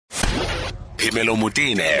Phemelo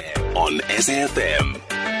Motene on SAFM.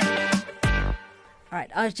 All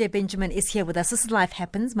right, RJ Benjamin is here with us. This is Life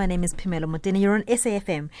Happens. My name is Phemelo Motene. You're on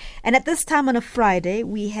SAFM. And at this time on a Friday,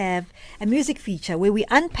 we have a music feature where we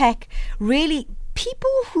unpack really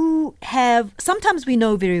people who have, sometimes we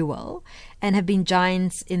know very well and have been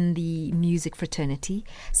giants in the music fraternity.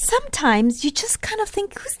 Sometimes you just kind of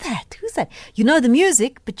think, who's that? Who's that? You know the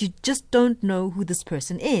music, but you just don't know who this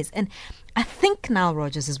person is. And I think Nile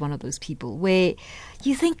Rodgers is one of those people where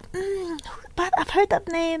you think, but I've heard that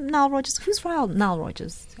name, Nile Rodgers. Who's Nile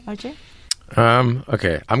Rodgers, RJ?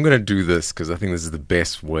 Okay, I'm going to do this because I think this is the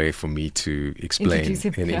best way for me to explain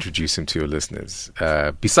introduce him to your listeners.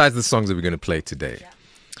 Besides the songs that we're going to play today,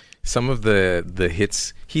 some of the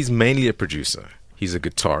hits, he's mainly a producer. He's a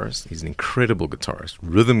guitarist. He's an incredible guitarist.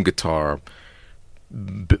 Rhythm guitar,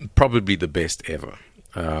 probably the best ever.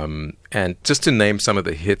 And just to name some of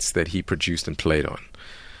the hits that he produced and played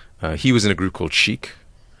on, he was in a group called Chic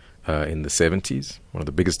in the 70s, one of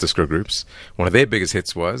the biggest disco groups. One of their biggest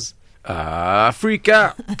hits was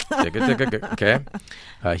Africa. Okay.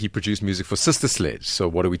 He produced music for Sister Sledge. So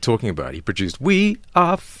what are we talking about? He produced We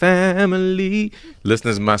Are Family.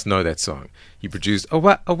 Listeners must know that song. He produced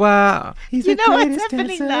Awa Awa. You know what's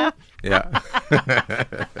happening now? Yeah.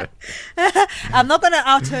 I'm not going to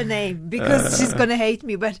out her name because she's going to hate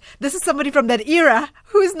me, but this is somebody from that era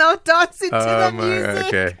who's now dancing to the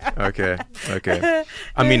music. Okay.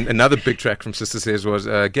 I mean, another big track from Sister Sledge was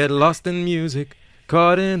Get Lost in Music,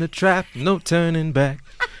 Caught in a Trap, No Turning Back.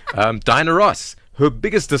 Diana Ross, her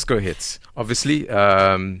biggest disco hits, obviously.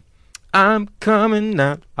 I'm coming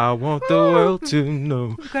out, I want the world to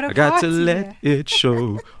know, I got to let it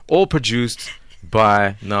show. All produced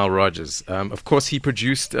by Nile Rodgers. Of course, he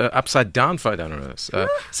produced Upside Down for Diana Ross.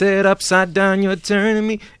 Said upside down, you're turning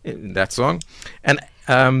me. That song. And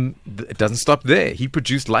it doesn't stop there. He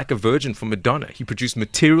produced Like a Virgin for Madonna. He produced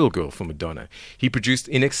Material Girl for Madonna. He produced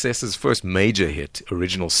INXS's first major hit,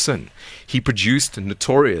 Original Sin. He produced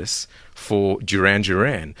Notorious for Duran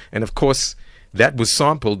Duran. And of course, that was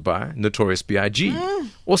sampled by Notorious B.I.G.,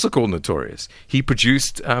 also called Notorious. He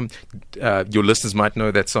produced, your listeners might know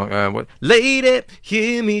that song, Lady,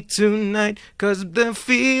 hear me tonight, 'cause the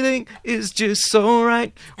feeling is just so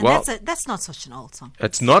right. And well, that's not such an old song.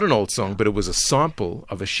 It's not an old song, but it was a sample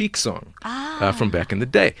of a Chic song from back in the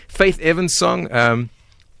day. Faith Evans' song,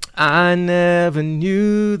 I never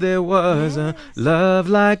knew there was a love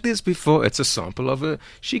like this before. It's a sample of a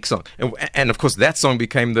Chic song. And of course, that song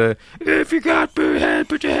became the If you got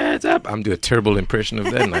put your hands up. I'm doing a terrible impression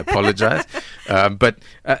of that, and I apologize. But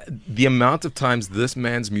the amount of times this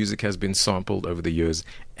man's music has been sampled over the years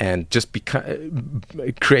and just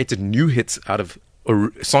created new hits out of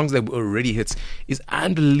songs that were already hits is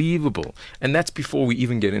unbelievable. And that's before we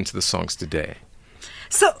even get into the songs today.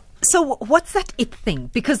 So what's that it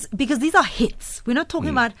thing? Because these are hits. We're not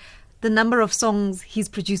talking about the number of songs he's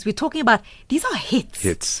produced. We're talking about these are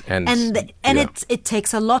hits. And it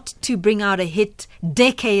takes a lot to bring out a hit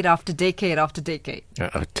decade after decade after decade.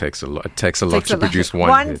 It takes a lot. It takes a lot to produce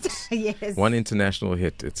one hit. Yes. One international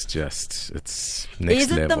hit. It's next level.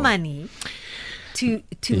 Is it the money to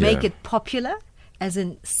make it popular, as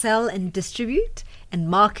in sell and distribute and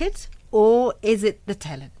market, or is it the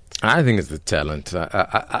talent? I think it's the talent.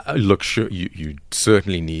 Look, sure, you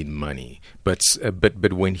certainly need money, but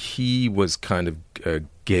when he was kind of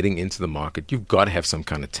getting into the market, you've got to have some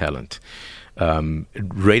kind of talent.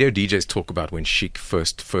 Radio DJs talk about when Chic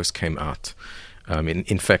first came out.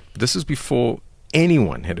 In fact, this is before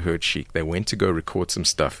anyone had heard Chic. They went to go record some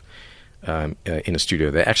stuff in a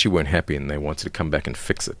studio. They actually weren't happy, and they wanted to come back and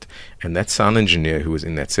fix it. And that sound engineer who was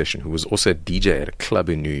in that session, who was also a DJ at a club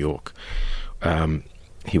in New York,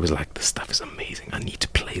 he was like, this stuff is amazing. I need to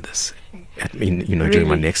play this. During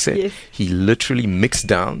my next set. Yes. He literally mixed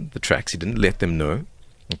down the tracks. He didn't let them know.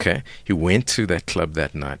 Okay. He went to that club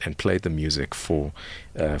that night and played the music for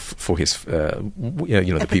his,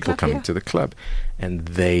 the people coming to the club. And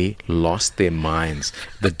they lost their minds.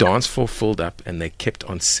 The dance floor filled up, and they kept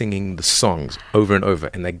on singing the songs over and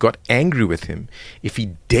over. And they got angry with him if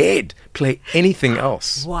he dared play anything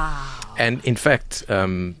else. Wow. And in fact,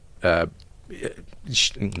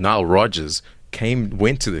 Nile Rodgers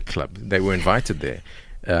went to the club. They were invited there,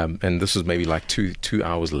 and this was maybe like two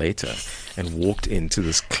hours later, and walked into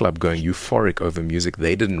this club going euphoric over music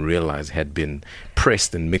they didn't realize had been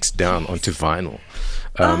pressed and mixed down onto vinyl.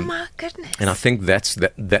 Oh my goodness! And I think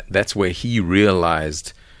that's where he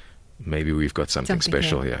realized maybe we've got something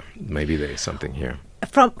special here. Maybe there is something here.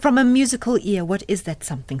 From a musical ear, what is that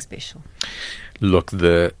something special? Look,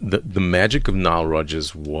 the magic of Nile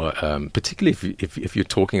Rodgers, particularly if you're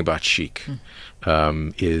talking about Chic,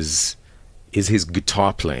 is is his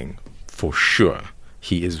guitar playing, for sure.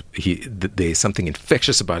 There's something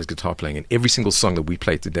infectious about his guitar playing. In every single song that we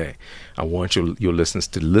play today, I want your listeners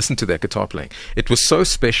to listen to that guitar playing. It was so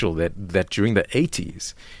special that during the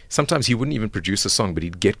 80s, sometimes he wouldn't even produce a song, but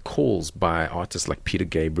he'd get calls by artists like Peter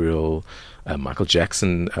Gabriel, Michael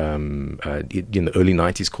Jackson, in the early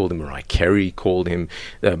 90s called him, Mariah Carey called him.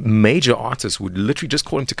 Major artists would literally just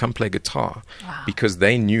call him to come play guitar. Wow. Because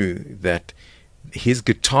they knew that his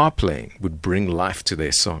guitar playing would bring life to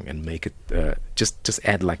their song and make it just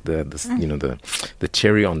add like the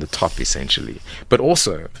cherry on the top, essentially. But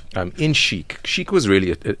also in Chic was really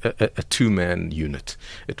a two-man unit.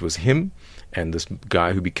 It was him and this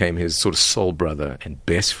guy who became his sort of soul brother and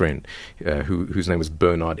best friend, whose name was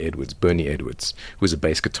Bernie Edwards, who was a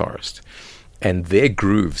bass guitarist. And their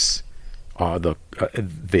grooves are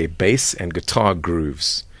their bass and guitar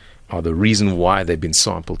grooves are the reason why they've been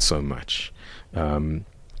sampled so much.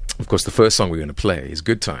 Of course, the first song we're going to play is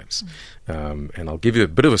Good Times. And I'll give you a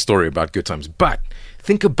bit of a story about Good Times. But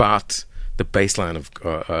think about the bass line of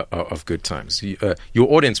Good Times.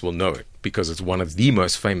 Your audience will know it because it's one of the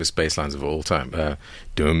most famous bass lines of all time.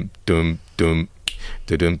 Dum, dum, dum.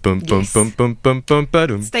 Dum, bum, bum, bum, bum, bum, bum,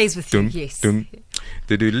 ba-dum. Stays with you, yes. Dum.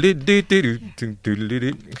 Okay,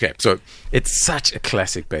 so it's such a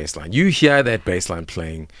classic bass line. You hear that bass line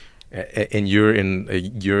playing, and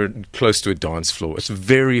you're close to a dance floor. It's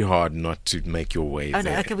very hard not to make your way there.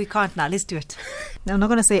 No, okay, we can't now. Let's do it. Now, I'm not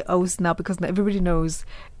going to say "O's" now because everybody knows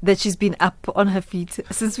that she's been up on her feet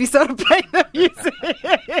since we started playing the music.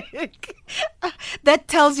 That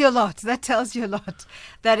tells you a lot. That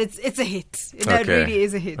it's a hit. That really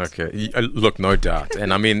is a hit. Okay, look, no doubt.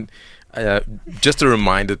 And I mean, just a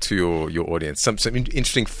reminder to your audience, some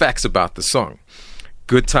interesting facts about the song.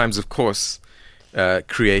 Good Times, of course,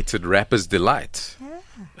 created Rapper's Delight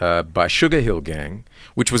by Sugar Hill Gang,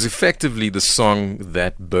 which was effectively the song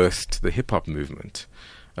that birthed the hip-hop movement,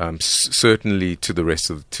 certainly to the rest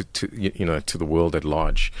of to the world at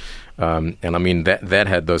large. And I mean that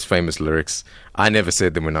had those famous lyrics. I never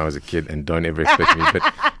said them when I was a kid, and don't ever expect me.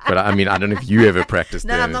 But I mean, I don't know if you ever practiced.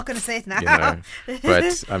 No, them, I'm not going to say it now.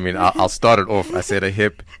 But I mean, I'll start it off. I said a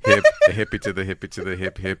hip, a hippie to the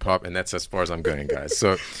hip hop, and that's as far as I'm going, guys.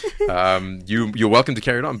 So you're welcome to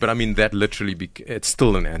carry it on. But I mean, that literally it's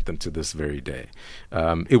still an anthem to this very day.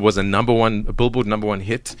 It was a Billboard #1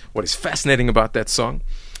 hit. What is fascinating about that song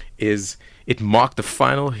is it marked the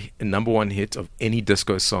final #1 hit of any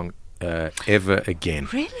disco song ever again.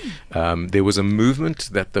 Really? There was a movement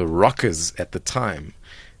that the rockers at the time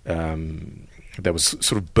that was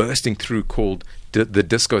sort of bursting through called the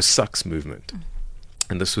Disco Sucks movement.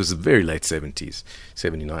 And this was the very late 70s,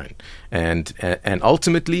 79. And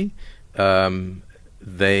ultimately,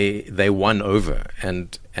 they won over.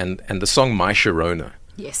 And the song My Sharona,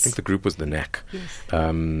 yes, I think the group was The Knack, yes,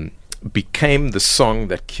 became the song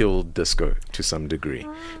that killed disco to some degree.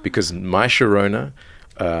 Because My Sharona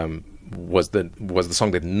was the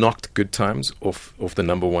song that knocked Good Times off the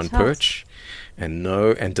 #1 perch,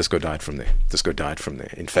 and disco died from there.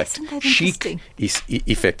 In fact, Chic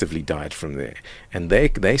effectively died from there, and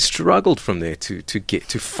they struggled from there to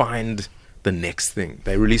find the next thing.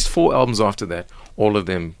 They released 4 albums after that, all of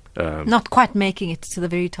them not quite making it to the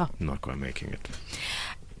very top. Not quite making it.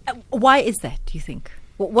 Why is that, do you think?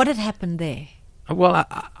 What had happened there? Well,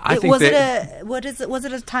 I think was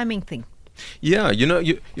it a timing thing? Yeah,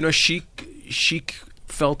 Chic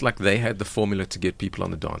felt like they had the formula to get people on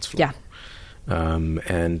the dance floor. Yeah.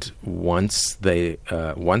 And once the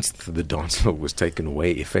dance floor was taken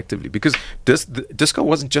away effectively, because disco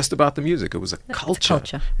wasn't just about the music; it was a culture.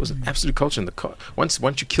 It was an absolute culture. And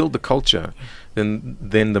once you killed the culture, then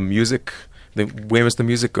the music. Where was the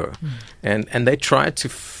music go? And they tried to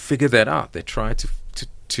figure that out. They tried to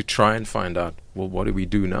try and find out, well, what do we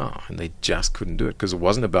do now? And they just couldn't do it because it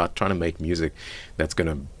wasn't about trying to make music that's going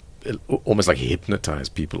to almost like hypnotize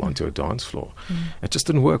people onto a dance floor. It just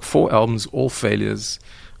didn't work. 4 albums, all failures.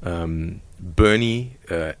 Bernie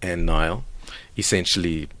and Nile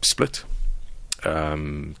essentially split.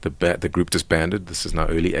 The group disbanded. This is now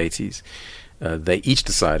early 80s. They each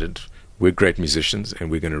decided, we're great musicians and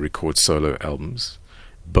we're going to record solo albums.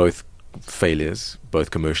 Both failures,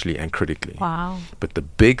 both commercially and critically. Wow. But the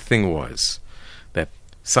big thing was that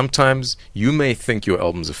sometimes you may think your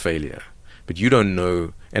album's a failure, but you don't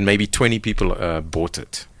know, and maybe 20 people bought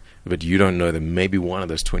it, but you don't know that maybe one of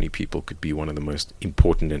those 20 people could be one of the most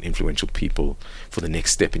important and influential people for the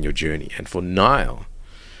next step in your journey. And for Nile,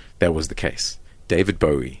 that was the case. David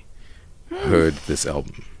Bowie heard this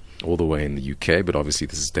album all the way in the UK, but obviously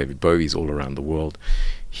this is David Bowie. He's all around the world.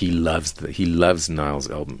 He loves Nile's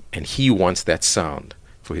album, and he wants that sound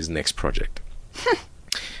for his next project.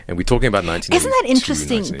 And we're talking about 1982. Isn't that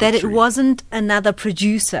interesting that it wasn't another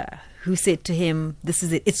producer who said to him, this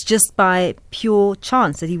is it? It's just by pure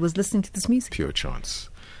chance that he was listening to this music. Pure chance.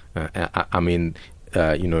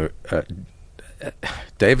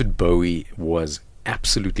 David Bowie was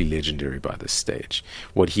absolutely legendary by this stage.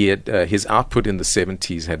 What he had, his output in the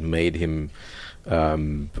 70s had made him,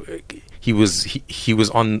 he was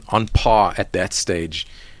on par at that stage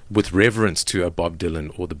with reverence to Bob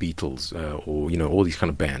Dylan or the Beatles, or all these kind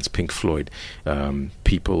of bands, Pink Floyd.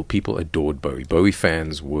 People adored Bowie. Bowie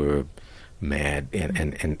fans were mad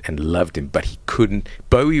and loved him, but he couldn't.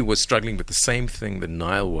 Bowie was struggling with the same thing that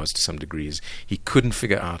Nile was to some degrees. He couldn't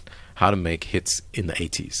figure out how to make hits in the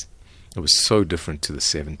 80s. It was so different to the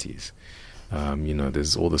 70s.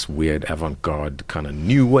 There's all this weird avant-garde kind of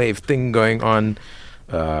new wave thing going on,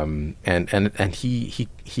 and he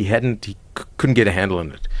couldn't get a handle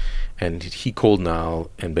on it. And he called Nile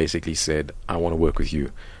and basically said, "I want to work with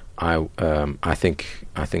you. I think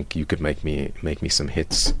you could make me some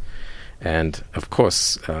hits." And of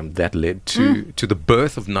course, that led to the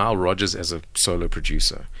birth of Nile Rodgers as a solo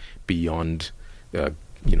producer beyond,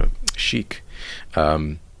 Chic.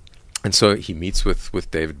 And so he meets with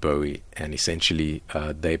David Bowie, and essentially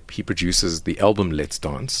he produces the album Let's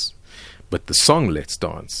Dance, but the song Let's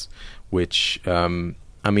Dance, which,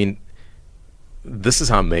 this is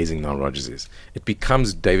how amazing Nile Rodgers is. It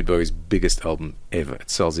becomes David Bowie's biggest album ever. It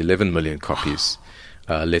sells 11 million copies.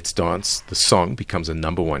 Let's Dance, the song, becomes a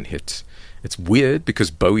 #1 hit. It's weird because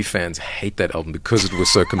Bowie fans hate that album because it was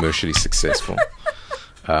so commercially successful.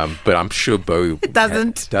 But I'm sure Bowie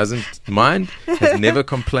doesn't mind, has never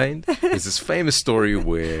complained. There's this famous story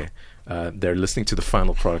where they're listening to the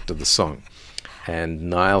final product of the song, and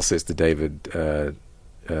Nile says to David,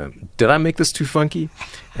 "Did I make this too funky?"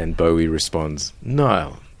 And Bowie responds,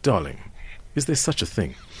 "Nile, darling, is there such a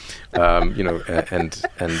thing?" And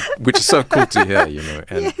which is so cool to hear,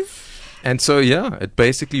 and Yes. And so, it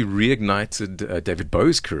basically reignited David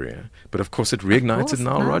Bowie's career. But of course, it reignited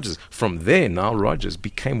Nile Rodgers. From there, Nile Rodgers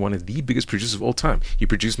became one of the biggest producers of all time. He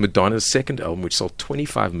produced Madonna's second album, which sold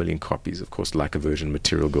 25 million copies. Of course, Like a Virgin,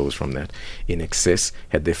 Material Girl was from that. In Excess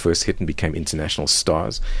had their first hit and became international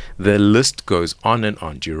stars. The list goes on and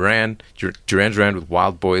on. Duran Duran with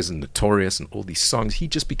Wild Boys and Notorious and all these songs. He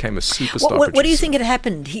just became a superstar producer. What do you think had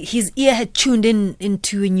happened? His ear had tuned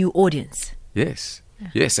into a new audience. Yes.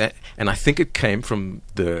 Yes, and I think it came from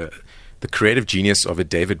the creative genius of a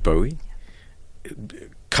David Bowie,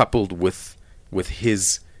 coupled with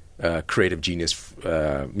his creative genius, from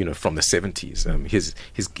the 70s.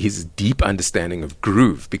 His deep understanding of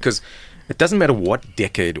groove, because it doesn't matter what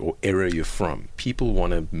decade or era you're from. People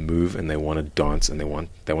want to move and they want to dance and they want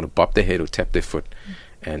to bop their head or tap their foot,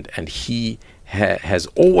 and he has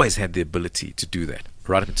always had the ability to do that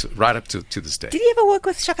right up to this day. Did he ever work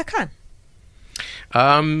with Shaka Khan?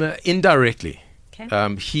 Indirectly.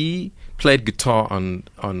 Okay. He played guitar on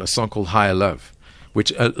a song called Higher Love,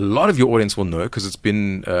 which a lot of your audience will know because it's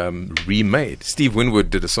been remade. Steve Winwood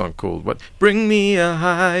did a song called Bring Me a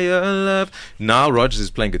Higher Love. Nile Rodgers is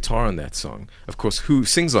playing guitar on that song. Of course, who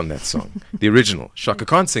sings on that song? The original. Shaka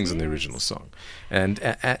Khan sings on the original song. And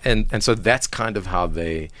so that's kind of how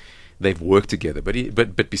they've worked together.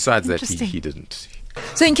 But besides that, he didn't.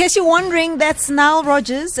 So in case you're wondering, that's Nile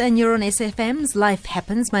Rodgers, and you're on SFM's Life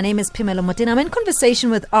Happens. My name is Phemelo Motene. I'm in conversation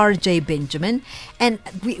with RJ Benjamin, and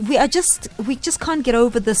we just can't get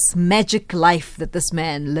over this magic life that this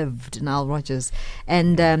man lived, Nile Rodgers.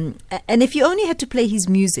 And if you only had to play his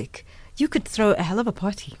music, you could throw a hell of a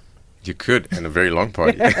party. You could, and a very long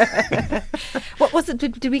party. What was it?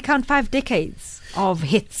 Did we count 5 decades of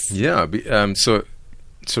hits? Yeah.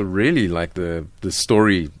 So really, like the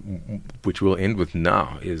story, which we'll end with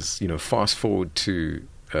now, is fast forward to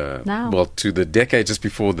to the decade just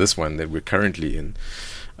before this one that we're currently in.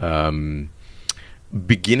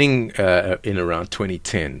 Beginning in around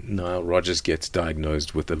 2010, Nile Rodgers gets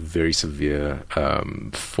diagnosed with a very severe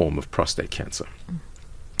form of prostate cancer,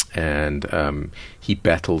 and he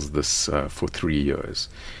battles this for 3 years,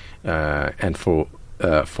 and for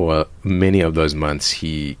many of those months,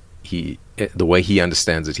 the way he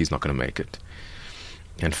understands it, he's not going to make it.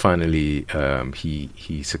 And finally,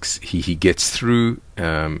 he gets through,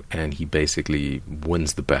 and he basically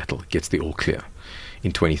wins the battle, gets the all clear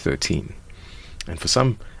in 2013. And for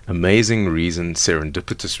some amazing reason,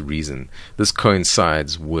 serendipitous reason, this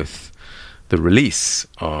coincides with the release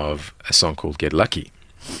of a song called Get Lucky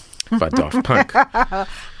by Daft Punk.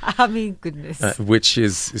 I mean, goodness. Which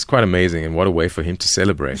is quite amazing, and what a way for him to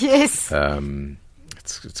celebrate. Yes.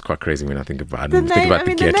 It's quite crazy when I think about it. The name,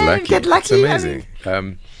 Get Lucky. Get Lucky. It's amazing.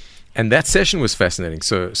 And that session was fascinating.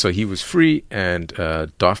 So he was free, and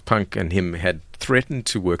Daft Punk and him had threatened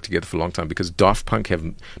to work together for a long time, because Daft Punk have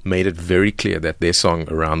made it very clear that their song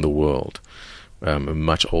Around the World, a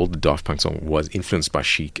much older Daft Punk song, was influenced by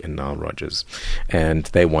Chic and Nile Rodgers, and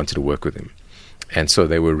they wanted to work with him. And so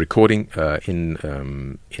they were recording in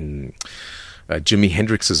Jimi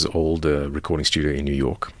Hendrix's old recording studio in New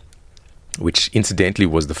York, which incidentally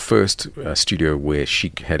was the first studio where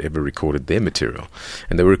Chic had ever recorded their material.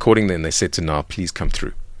 And they were recording there, and they said to Nile, please come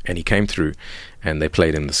through. And he came through, and they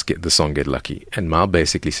played him the song Get Lucky. And Nile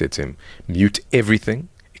basically said to him, mute everything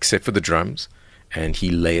except for the drums. And he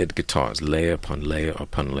layered guitars, layer upon layer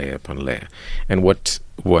upon layer upon layer. And what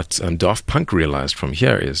Daft Punk realized from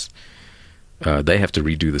here is they have to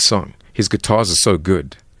redo the song. His guitars are so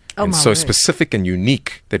good and so specific and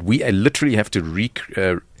unique that we literally have to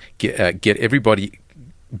get everybody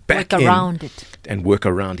back around it and work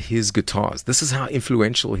around his guitars. This is how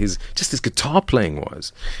influential his guitar playing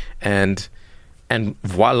was, and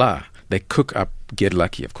voila, they cook up Get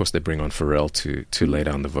Lucky. Of course, they bring on Pharrell to lay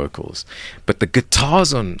down the vocals, but the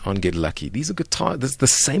guitars on Get Lucky, these are guitars. This is the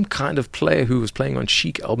same kind of player who was playing on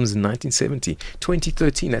Chic albums in 1970,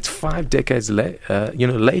 2013. That's 5 decades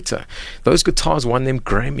later. Those guitars won them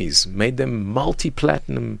Grammys, made them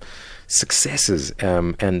multi-platinum successes,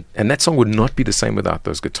 and that song would not be the same without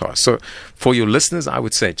those guitars. So for your listeners, I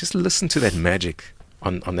would say just listen to that magic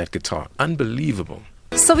on that guitar. Unbelievable.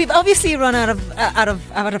 So we've obviously run out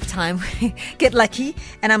of time. Get lucky,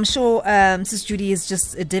 and I'm sure Sis Judy is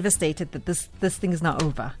just devastated that this thing is not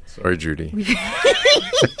over. Sorry, Judy.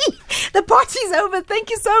 The party's over. Thank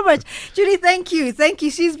you so much, Judy. Thank you.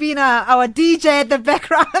 She's been our DJ at the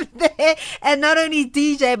background there, and not only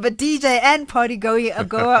DJ but DJ and party goer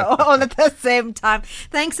all at the same time.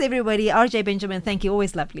 Thanks everybody. RJ Benjamin, thank you.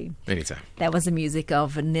 Always lovely. Anytime. That was the music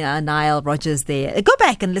of Nile Rodgers there. Go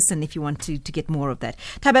back and listen if you want to get more of that.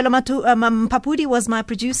 Tabelo Papudi was my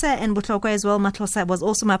producer, and Butlokwa as well. Matlosa was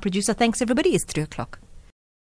also my producer. Thanks everybody. It's 3:00.